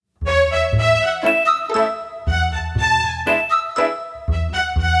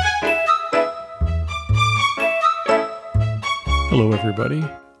everybody.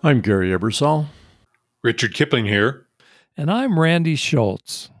 I'm Gary Ebersol. Richard Kipling here. And I'm Randy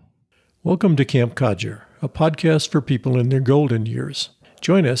Schultz. Welcome to Camp Codger, a podcast for people in their golden years.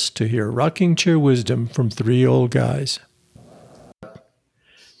 Join us to hear rocking chair wisdom from three old guys.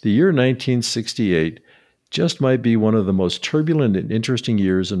 The year 1968 just might be one of the most turbulent and interesting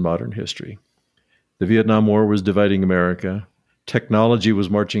years in modern history. The Vietnam War was dividing America. Technology was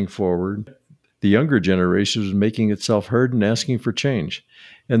marching forward. The younger generation was making itself heard and asking for change.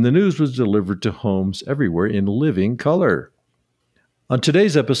 And the news was delivered to homes everywhere in living color. On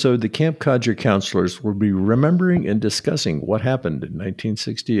today's episode, the Camp Codger counselors will be remembering and discussing what happened in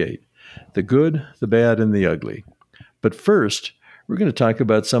 1968, the good, the bad, and the ugly. But first, we're going to talk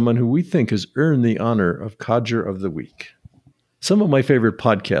about someone who we think has earned the honor of Codger of the Week. Some of my favorite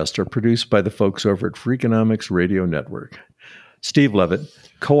podcasts are produced by the folks over at Freakonomics Radio Network. Steve Levitt,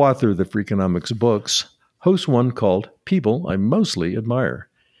 co-author of the Freakonomics books, hosts one called People I Mostly Admire.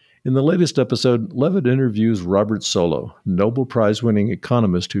 In the latest episode, Levitt interviews Robert Solow, Nobel Prize-winning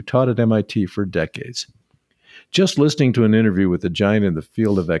economist who taught at MIT for decades. Just listening to an interview with a giant in the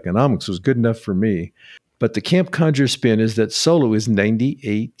field of economics was good enough for me, but the Camp Codger spin is that Solow is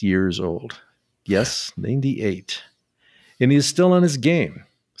 98 years old. Yes, 98. And he is still on his game.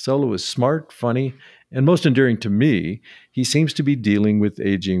 Solow is smart, funny, and most endearing to me, he seems to be dealing with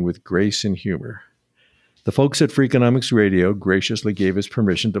aging with grace and humor. The folks at Freakonomics Radio graciously gave us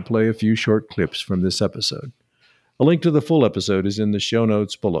permission to play a few short clips from this episode. A link to the full episode is in the show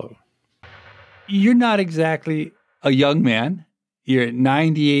notes below. You're not exactly a young man. You're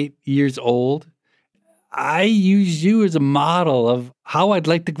 98 years old. I use you as a model of how I'd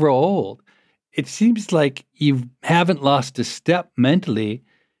like to grow old. It seems like you haven't lost a step mentally.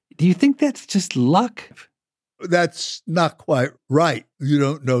 Do you think that's just luck? That's not quite right. You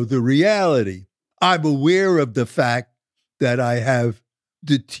don't know the reality. I'm aware of the fact that I have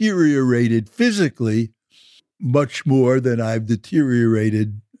deteriorated physically much more than I've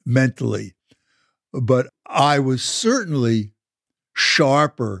deteriorated mentally. But I was certainly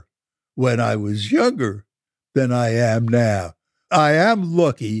sharper when I was younger than I am now. I am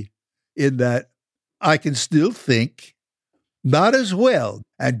lucky in that I can still think, not as well,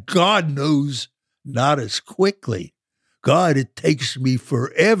 and God knows not as quickly. God, it takes me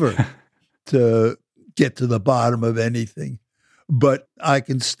forever to get to the bottom of anything. But I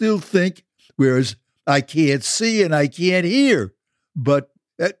can still think, whereas I can't see and I can't hear. But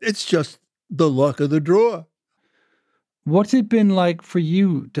it's just the luck of the draw. What's it been like for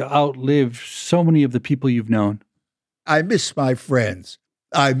you to outlive so many of the people you've known? I miss my friends.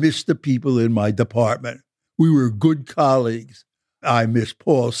 I miss the people in my department. We were good colleagues. I miss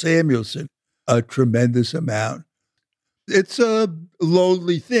Paul Samuelson a tremendous amount. It's a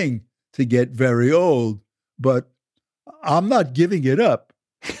lonely thing to get very old, but I'm not giving it up.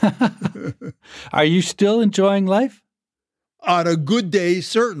 Are you still enjoying life? On a good day,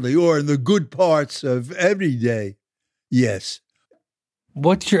 certainly, or in the good parts of every day, yes.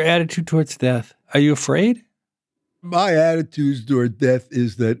 What's your attitude towards death? Are you afraid? My attitude toward death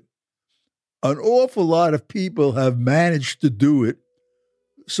is that an awful lot of people have managed to do it,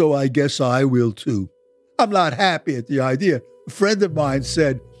 so I guess I will too. I'm not happy at the idea. A friend of mine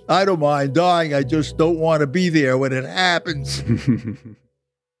said, I don't mind dying, I just don't want to be there when it happens.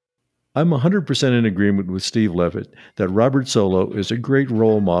 I'm 100% in agreement with Steve Levitt that Robert Solow is a great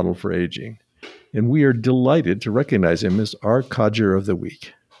role model for aging, and we are delighted to recognize him as our Codger of the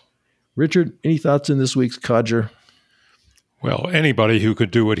Week. Richard, any thoughts on this week's Codger? Well, anybody who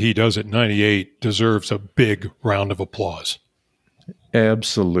could do what he does at 98 deserves a big round of applause.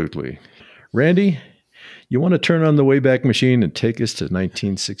 Absolutely. Randy, you want to turn on the Wayback Machine and take us to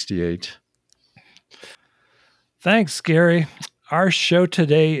 1968? Thanks, Gary. Our show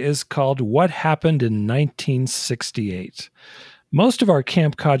today is called What Happened in 1968. Most of our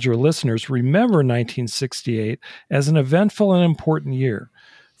Camp Codger listeners remember 1968 as an eventful and important year.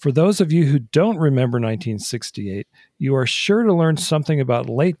 For those of you who don't remember 1968, you are sure to learn something about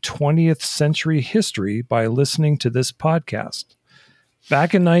late 20th century history by listening to this podcast.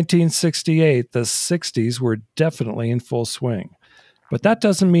 Back in 1968, the 60s were definitely in full swing. But that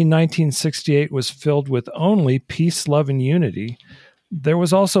doesn't mean 1968 was filled with only peace, love, and unity. There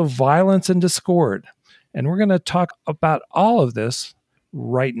was also violence and discord. And we're going to talk about all of this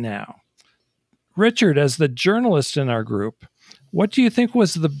right now. Richard, as the journalist in our group, what do you think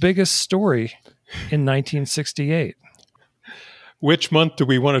was the biggest story in 1968? Which month do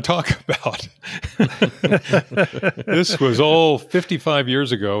we want to talk about? This was all 55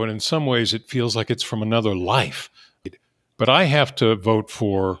 years ago, and in some ways it feels like it's from another life. But I have to vote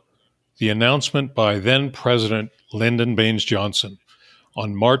for the announcement by then President Lyndon Baines Johnson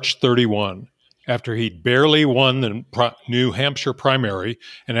on March 31, after he'd barely won the New Hampshire primary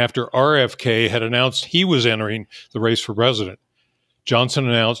and after RFK had announced he was entering the race for president. Johnson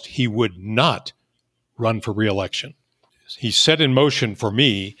announced he would not run for re-election. He set in motion for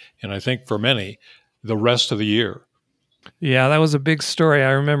me, and I think for many, the rest of the year. Yeah, that was a big story.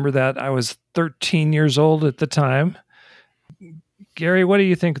 I remember that. I was 13 years old at the time. Gary, what do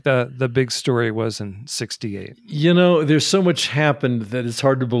you think the big story was in 68? You know, there's so much happened that it's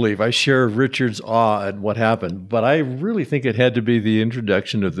hard to believe. I share Richard's awe at what happened, but I really think it had to be the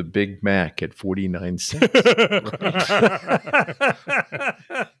introduction of the Big Mac at 49 cents.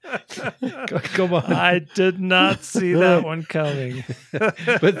 Come on. I did not see that one coming.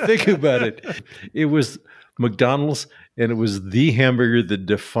 But think about it. It was McDonald's, and it was the hamburger that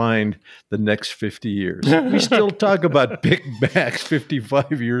defined the next 50 years. We still talk about Big Macs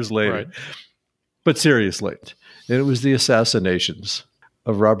 55 years later. Right. But seriously, it was the assassinations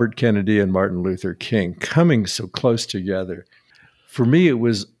of Robert Kennedy and Martin Luther King coming so close together. For me, it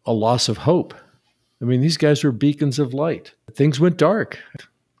was a loss of hope. I mean, these guys were beacons of light. Things went dark.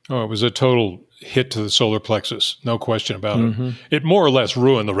 Oh, it was a total hit to the solar plexus, no question about it. It more or less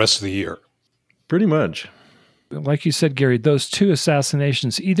ruined the rest of the year. Pretty much. Like you said, Gary, those two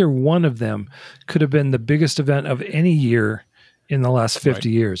assassinations, either one of them could have been the biggest event of any year in the last 50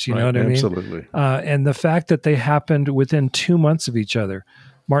 years. You know what I mean? Absolutely. And the fact that they happened within 2 months of each other.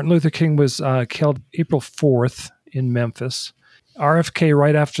 Martin Luther King was killed April 4th in Memphis. RFK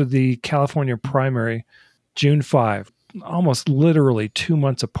right after the California primary, June 5, almost literally 2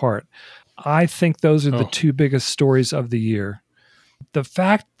 months apart. I think those are the two biggest stories of the year. The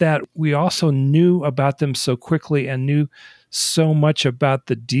fact that we also knew about them so quickly and knew so much about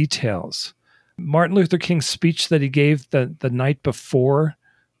the details. Martin Luther King's speech that he gave the night before,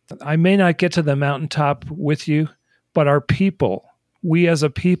 I may not get to the mountaintop with you, but our people, we as a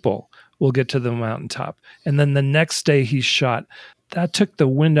people, will get to the mountaintop. And then the next day he's shot. That took the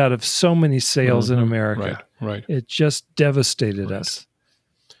wind out of so many sails in America. Right. It just devastated us.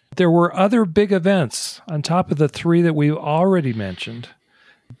 There were other big events on top of the three that we've already mentioned.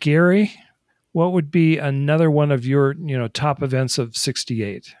 Gary, what would be another one of your, top events of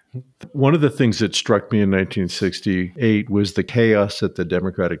 68? One of the things that struck me in 1968 was the chaos at the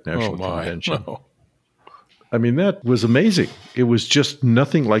Democratic National Convention. Oh. I mean, that was amazing. It was just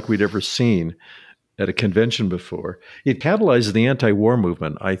nothing like we'd ever seen at a convention before. It catalyzed the anti-war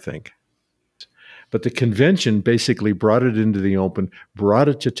movement, I think. But the convention basically brought it into the open, brought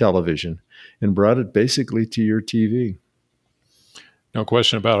it to television, and brought it basically to your TV. No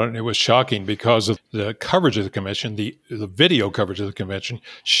question about it. It was shocking because of the coverage of the convention. The video coverage of the convention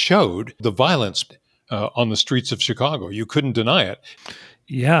showed the violence on the streets of Chicago. You couldn't deny it.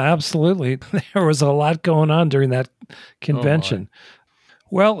 Yeah, absolutely. There was a lot going on during that convention.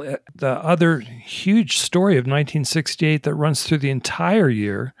 Well, the other huge story of 1968 that runs through the entire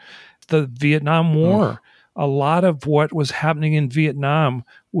year, the Vietnam War. A lot of what was happening in Vietnam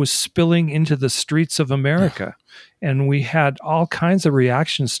was spilling into the streets of America. And we had all kinds of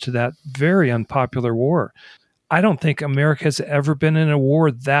reactions to that very unpopular war. I don't think America has ever been in a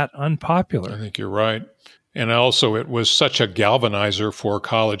war that unpopular. I think you're right. And also, it was such a galvanizer for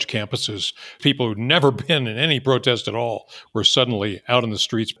college campuses. People who'd never been in any protest at all were suddenly out in the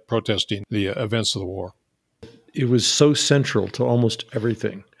streets protesting the events of the war. It was so central to almost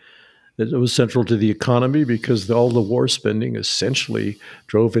everything. It was central to the economy because all the war spending essentially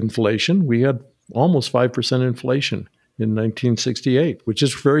drove inflation. We had almost 5% inflation in 1968, which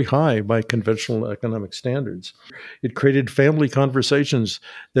is very high by conventional economic standards. It created family conversations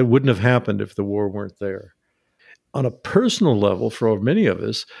that wouldn't have happened if the war weren't there. On a personal level, for many of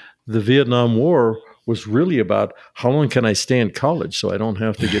us, the Vietnam War was really about how long can I stay in college so I don't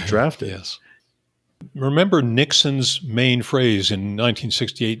have to get drafted. Yes. Remember Nixon's main phrase in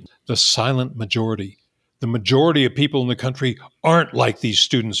 1968, the silent majority. The majority of people in the country aren't like these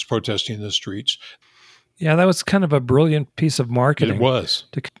students protesting in the streets. Yeah, that was kind of a brilliant piece of marketing. It was.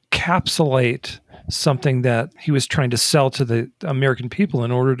 To encapsulate something that he was trying to sell to the American people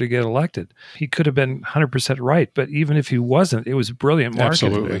in order to get elected. He could have been 100% right, but even if he wasn't, it was brilliant marketing.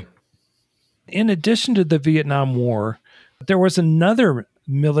 Absolutely. In addition to the Vietnam War, there was another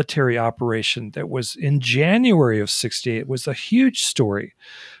military operation that was in January of 68. It was a huge story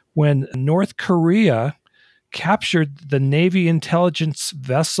when North Korea captured the Navy intelligence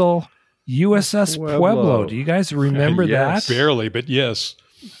vessel USS Pueblo. Do you guys remember Yes. that? Barely, but yes.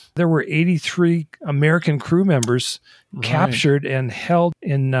 There were 83 American crew members captured and held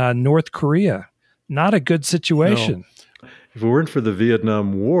in North Korea. Not a good situation. If it weren't for the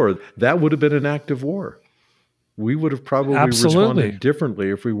Vietnam War, that would have been an active war. we would have probably Absolutely. responded differently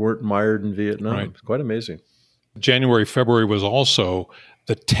if we weren't mired in Vietnam. Right. It's quite amazing. January, February was also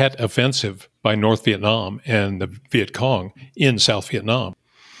the Tet Offensive by North Vietnam and the Viet Cong in South Vietnam.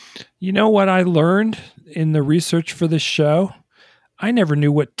 You know what I learned in the research for this show? I never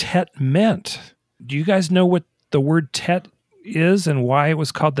knew what Tet meant. Do you guys know what the word Tet is and why it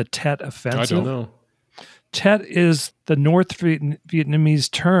was called the Tet Offensive? I don't know. Tet is the North Vietnamese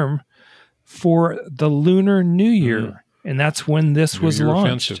term for the Lunar New Year. And that's when this New was Year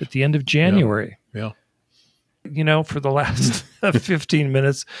launched offensive. at the end of January. Yeah. You know, for the last 15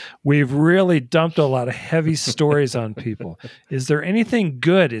 minutes, we've really dumped a lot of heavy stories on people. Is there anything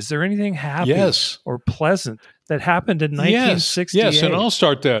good? Is there anything happy Yes. or pleasant that happened in 1968? Yes, and I'll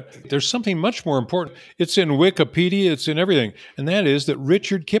start that. There's something much more important. It's in Wikipedia, it's in everything. And that is that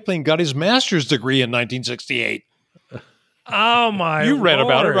Richard Kipling got his master's degree in 1968. Oh my! You read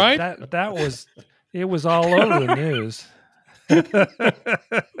about it, Lord. right? That was it. Was all over the news.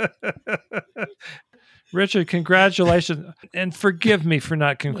 Richard, congratulations, and forgive me for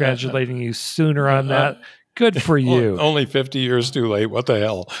not congratulating you sooner on that. Good for you. Only 50 years too late. What the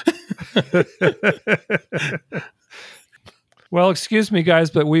hell? Well, excuse me, guys,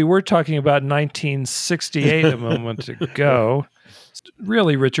 but we were talking about 1968 a moment ago.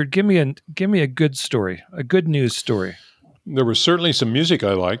 Really, Richard, give me a good story, a good news story. There was certainly some music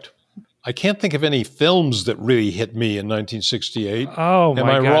I liked. I can't think of any films that really hit me in 1968. Oh Am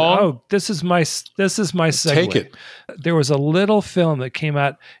my I God! wrong? Oh, this is my segue. Take it. There was a little film that came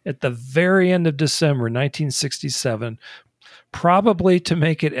out at the very end of December 1967, probably to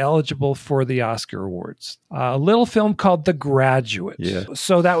make it eligible for the Oscar Awards. A little film called The Graduate. Yeah.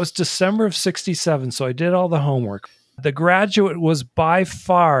 So that was December of 67. So I did all the homework. The Graduate was by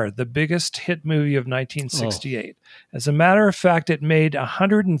far the biggest hit movie of 1968. As a matter of fact, it made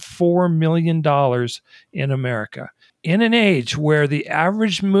 $104 million in America, in an age where the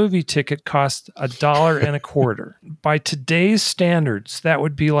average movie ticket cost $1.25. By today's standards, that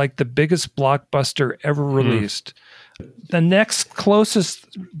would be like the biggest blockbuster ever released. The next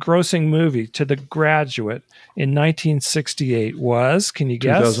closest grossing movie to The Graduate in 1968 was, can you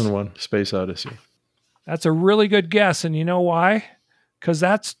guess? 2001, Space Odyssey. That's a really good guess. And you know why? Because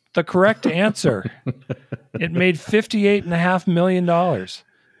that's the correct answer. It made $58.5 million.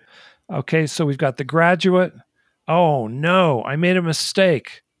 Okay, so we've got The Graduate. Oh, no, I made a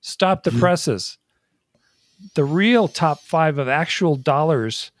mistake. Stop the presses. The real top five of actual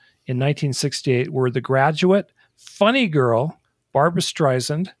dollars in 1968 were The Graduate, Funny Girl, Barbra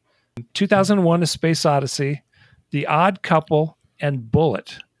Streisand, 2001: A Space Odyssey, The Odd Couple, and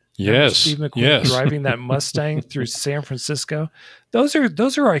Bullet. Yes. Steve McQueen Yes. driving that Mustang through San Francisco. Those are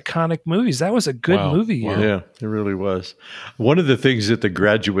iconic movies. That was a good Wow. movie year. Wow. Yeah, it really was. One of the things that The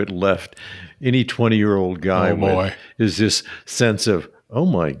Graduate left any 20-year-old guy Oh, boy. with is this sense of, oh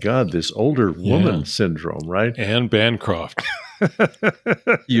my God, this older woman Yeah. syndrome, right? Anne Bancroft.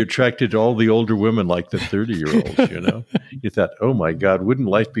 You attracted all the older women like the 30-year-olds, you know? You thought, oh my God, wouldn't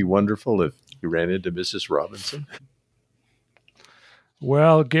life be wonderful if you ran into Mrs. Robinson?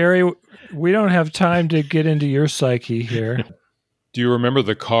 Well, Gary, we don't have time to get into your psyche here. Do you remember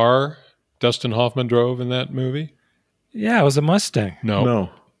the car Dustin Hoffman drove in that movie? Yeah, it was a Mustang.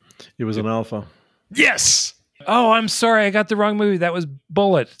 No, it was an Alpha. Yes. Oh, I'm sorry. I got the wrong movie. That was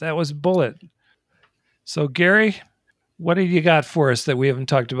Bullet. So, Gary, what have you got for us that we haven't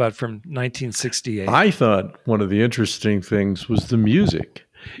talked about from 1968? I thought one of the interesting things was the music.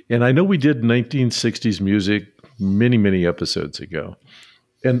 And I know we did 1960s music many, many episodes ago.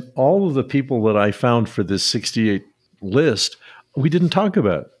 And all of the people that I found for this 68 list, we didn't talk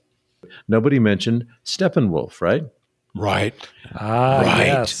about. Nobody mentioned Steppenwolf, right? Right.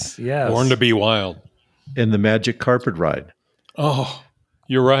 Right. Yes. Born to be Wild. And the Magic Carpet Ride. Oh,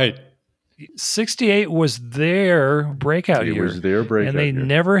 you're right. 68 was their breakout It year. was their breakout and they year.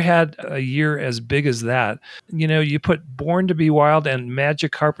 never had a year as big as that. You know, you put Born to Be Wild and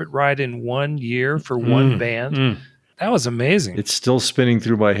Magic Carpet Ride in 1 year for one band. That was amazing. It's still spinning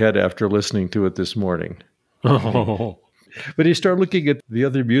through my head after listening to it this morning. Oh. But you start looking at the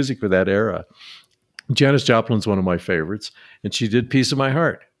other music of that era. Janis Joplin's one of my favorites, and she did Piece of My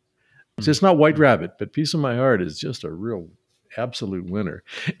Heart. It's just not White Rabbit, but Piece of My Heart is just a real absolute winner.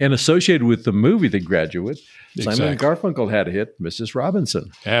 And associated with the movie The Graduate, Simon and Garfunkel had a hit, Mrs.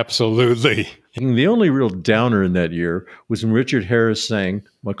 Robinson. Absolutely. And the only real downer in that year was when Richard Harris sang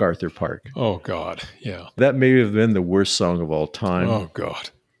MacArthur Park. Oh, God. Yeah. That may have been the worst song of all time. Oh, God.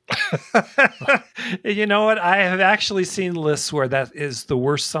 You know what? I have actually seen lists where that is the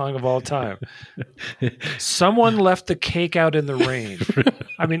worst song of all time. Someone left the cake out in the rain.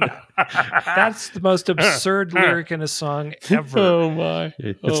 I mean, that's the most absurd lyric in a song ever. Oh my!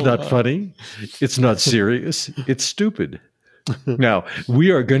 It's not funny. It's not serious. It's stupid. Now,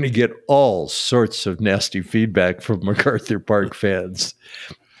 we are going to get all sorts of nasty feedback from MacArthur Park fans.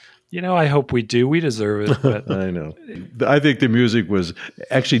 You know, I hope we do. We deserve it. But I know. I think the music was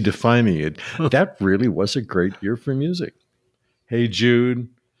actually defining it. That really was a great year for music. Hey Jude,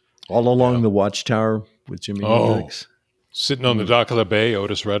 All Along the Watchtower with Jimi Hendrix. Sitting on the dock of the bay,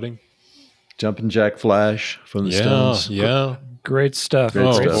 Otis Redding. Jumpin' Jack Flash from the Stones. Yeah. great stuff.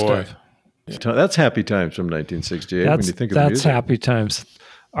 Great Great stuff. stuff. That's happy times from 1968 when you think of That's music. happy times.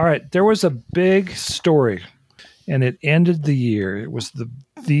 All right. There was a big story, and it ended the year. It was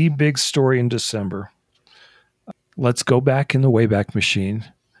the big story in December. Let's go back in the Wayback Machine.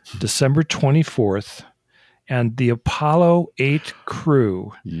 December 24th, and the Apollo 8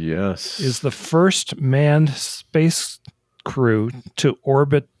 crew is the first manned space crew to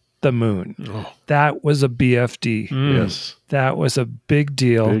orbit the moon. Oh. That was a BFD. Yes. That was a big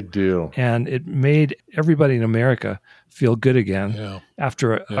deal. Big deal. And it made everybody in America feel good again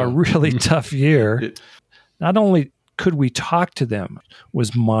after a really tough year. Not only could we talk to them,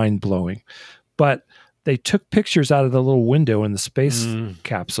 was mind-blowing, but they took pictures out of the little window in the space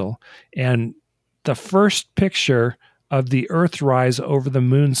capsule, and the first picture of the Earthrise over the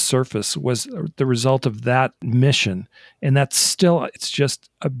moon's surface was the result of that mission. And it's just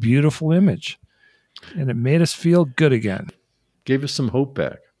a beautiful image. And it made us feel good again. Gave us some hope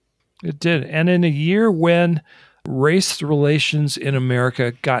back. It did. And in a year when race relations in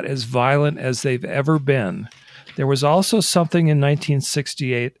America got as violent as they've ever been, there was also something in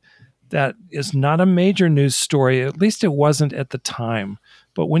 1968 that is not a major news story. At least it wasn't at the time.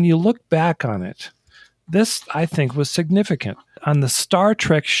 But when you look back on it, this, I think, was significant. On the Star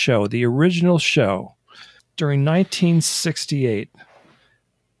Trek show, the original show, during 1968,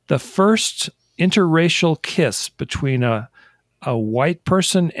 the first interracial kiss between a white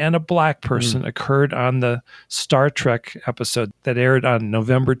person and a black person occurred on the Star Trek episode that aired on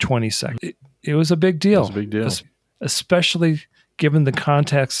November 22nd. It was a big deal. It was a big deal. Especially given the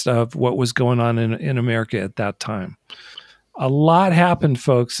context of what was going on in America at that time. A lot happened,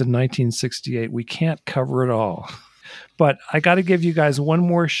 folks, in 1968. We can't cover it all. But I got to give you guys one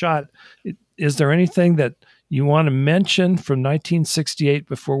more shot. Is there anything that you want to mention from 1968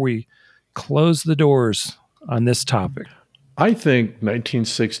 before we close the doors on this topic? I think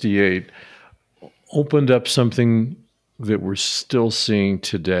 1968 opened up something that we're still seeing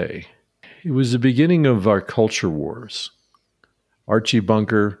today. It was the beginning of our culture wars. Archie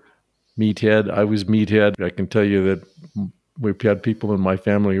Bunker, Meathead. I was Meathead. I can tell you that we've had people in my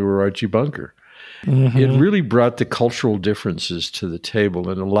family who were Archie Bunker. Mm-hmm. It really brought the cultural differences to the table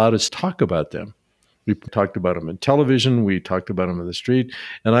and allowed us to talk about them. We talked about them in television. We talked about them in the street.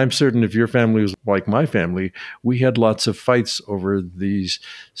 And I'm certain if your family was like my family, we had lots of fights over these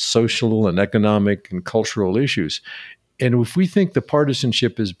social and economic and cultural issues. And if we think the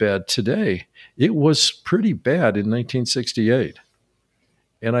partisanship is bad today, it was pretty bad in 1968.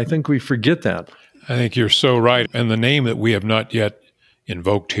 And I think we forget that. I think you're so right. And the name that we have not yet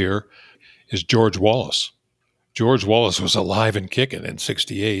invoked here is George Wallace. George Wallace was alive and kicking in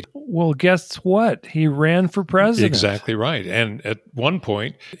 68. Well, guess what? He ran for president. Exactly right. And at one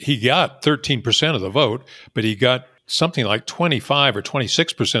point, he got 13% of the vote, but he got something like 25 or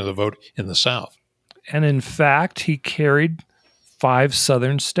 26% of the vote in the South. And in fact, he carried 5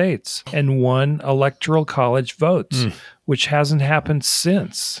 southern states and won electoral college votes, which hasn't happened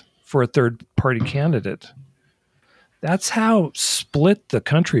since for a third-party candidate. That's how split the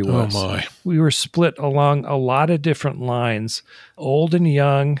country was. Oh, my. We were split along a lot of different lines, old and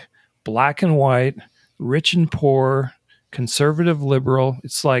young, black and white, rich and poor, conservative, liberal.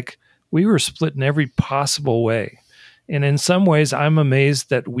 It's like we were split in every possible way. And in some ways, I'm amazed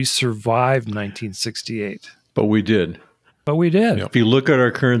that we survived 1968. But we did. But we did. If you look at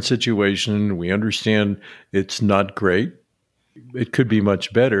our current situation, we understand it's not great. It could be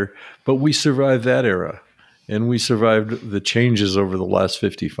much better, but we survived that era. And we survived the changes over the last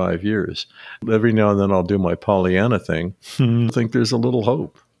 55 years. Every now and then I'll do my Pollyanna thing. I think there's a little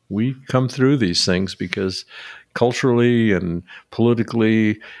hope. We come through these things because culturally and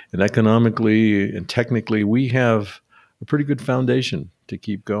politically and economically and technically, we have a pretty good foundation to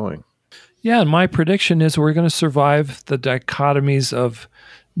keep going. Yeah, and my prediction is we're going to survive the dichotomies of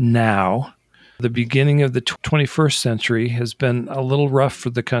now. The beginning of the 21st century has been a little rough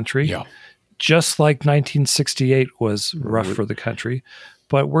for the country. Yeah. Just like 1968 was rough for the country.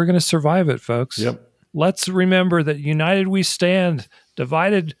 but we're going to survive it, folks. Yep. Let's remember that united we stand,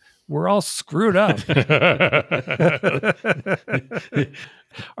 divided we're all screwed up.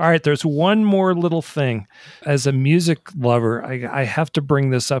 All right, there's one more little thing. As a music lover, I have to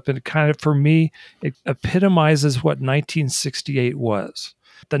bring this up. And it kind of, for me, it epitomizes what 1968 was.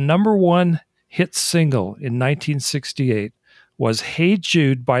 The number one hit single in 1968 was Hey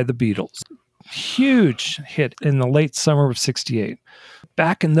Jude by the Beatles. Huge hit in the late summer of 68.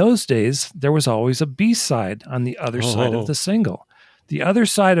 Back in those days, there was always a B-side on the other side of the single. The other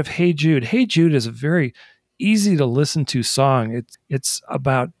side of Hey Jude is a very easy to listen to song. It's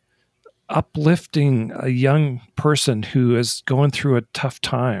about uplifting a young person who is going through a tough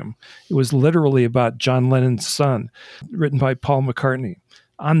time. It was literally about John Lennon's son, written by Paul McCartney.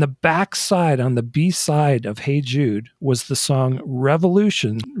 On the back side, on the B side of Hey Jude, was the song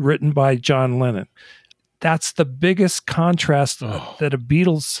Revolution, written by John Lennon. That's the biggest contrast that a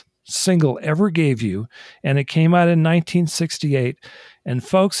Beatles single ever gave you, and it came out in 1968. And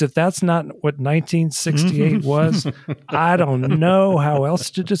folks, if that's not what 1968 was, I don't know how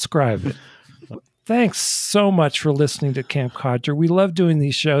else to describe it. Thanks so much for listening to Camp Codger. We love doing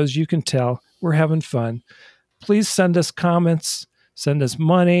these shows. You can tell we're having fun. Please send us comments, send us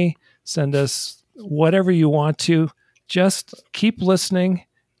money, send us whatever you want to. Just keep listening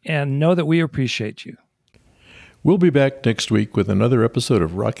and know that we appreciate you. We'll be back next week with another episode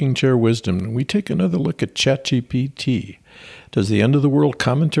of Rocking Chair Wisdom, and we take another look at ChatGPT. Does the end of the world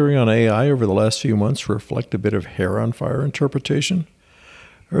commentary on AI over the last few months reflect a bit of hair on fire interpretation?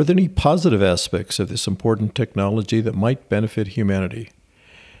 Are there any positive aspects of this important technology that might benefit humanity?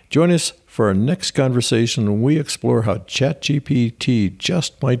 Join us for our next conversation when we explore how ChatGPT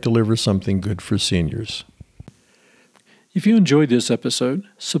just might deliver something good for seniors. If you enjoyed this episode,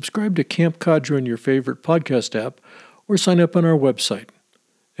 subscribe to Camp Codger in your favorite podcast app or sign up on our website.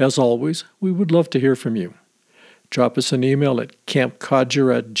 As always, we would love to hear from you. Drop us an email at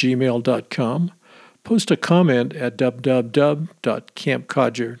campcodger@gmail.com, post a comment at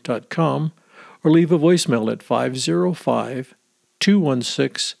www.campcodger.com, or leave a voicemail at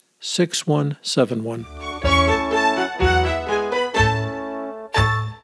 505-216-6171.